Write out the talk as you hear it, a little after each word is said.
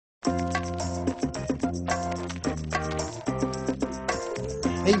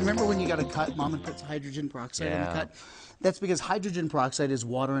Hey, remember when you got a cut, Mom and puts hydrogen peroxide on the cut? That's because hydrogen peroxide is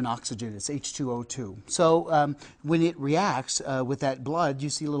water and oxygen. It's H2O2. So when it reacts with that blood, you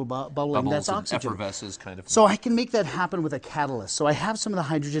see a little bubbling. That's oxygen. Effervesces kind of. So I can make that happen with a catalyst. So I have some of the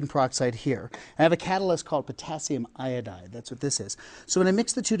hydrogen peroxide here. I have a catalyst called potassium iodide. That's what this is. So when I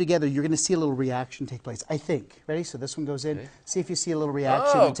mix the two together, you're going to see a little reaction take place, I think. Ready? So this one goes in. Okay. See if you see a little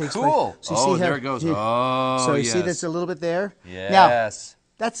reaction that takes place. So you see how, there it goes. Oh, so you see that's a little bit there? Yes.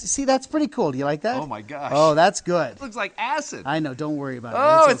 Now, that's pretty cool. Do you like that? Oh my gosh. Oh, that's good. It looks like acid. I know. Don't worry about it.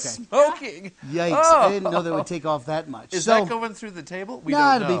 Oh, it's okay. Smoking. Yikes. I didn't know that would take off that much. Is that going through the table? We no,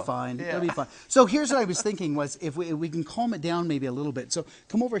 don't know. It'll be fine. Yeah. It'll be fine. So here's what I was thinking was if we can calm it down maybe a little bit. So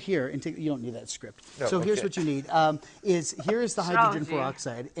come over here and take, you don't need that script. No, so here's what you need. Here is the hydrogen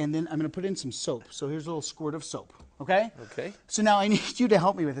peroxide, and then I'm going to put in some soap. So here's a little squirt of soap. Okay? Okay. So now I need you to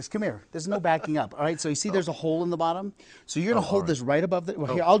help me with this. Come here. There's no backing up. All right? So you see there's a hole in the bottom? So you're going to hold this right above the...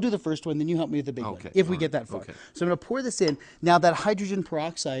 Well, here, I'll do the first one, then you help me with the big one, if we get that far. Okay. So I'm going to pour this in. Now that hydrogen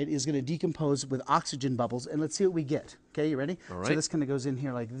peroxide is going to decompose with oxygen bubbles, and let's see what we get. Okay, you ready? All right. So this kind of goes in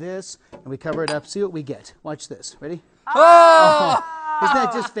here like this, and we cover it up. See what we get. Watch this. Ready? Oh! Isn't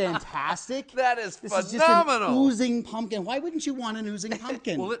that just fantastic? That is phenomenal. This is just an oozing pumpkin. Why wouldn't you want an oozing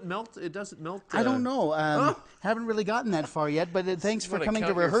pumpkin? Will it melt? It doesn't melt. I don't know. Haven't really gotten that far yet, but thanks for coming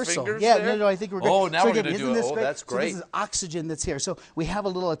to rehearsal. Yeah, no, I think we're good. Oh, now we're going to do it. Oh, that's great. So this is oxygen that's here. So we have a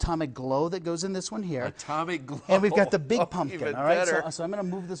little atomic glow that goes in this one here. Atomic glow. And we've got the big pumpkin. All right. Better. So I'm going to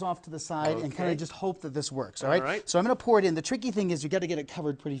move this off to the side and kind of just hope that this works. All right. So I'm going to pour it in. The tricky thing is you got to get it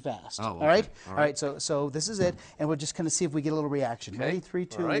covered pretty fast. Oh, okay. All right. All right. So this is it, and we'll just kind of see if we get a little reaction. Ready? 3,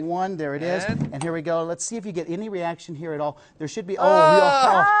 2, 1. There it is. And here we go. Let's see if you get any reaction here at all. There should be.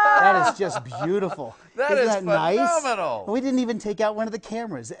 That is just beautiful. That is Nice? phenomenal. We didn't even take out one of the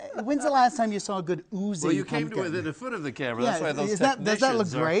cameras. When's the last time you saw a good oozing Well, you came pumpkin? to within a foot of the camera. Yeah, that's why those does that look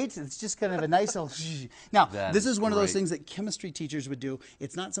great? It's just kind of a nice little... Now, this is one of those great. things that chemistry teachers would do.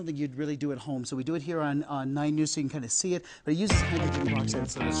 It's not something you'd really do at home. So we do it here on 9 News so you can kind of see it. But it uses hydrogen peroxide,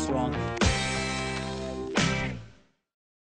 so it's strong.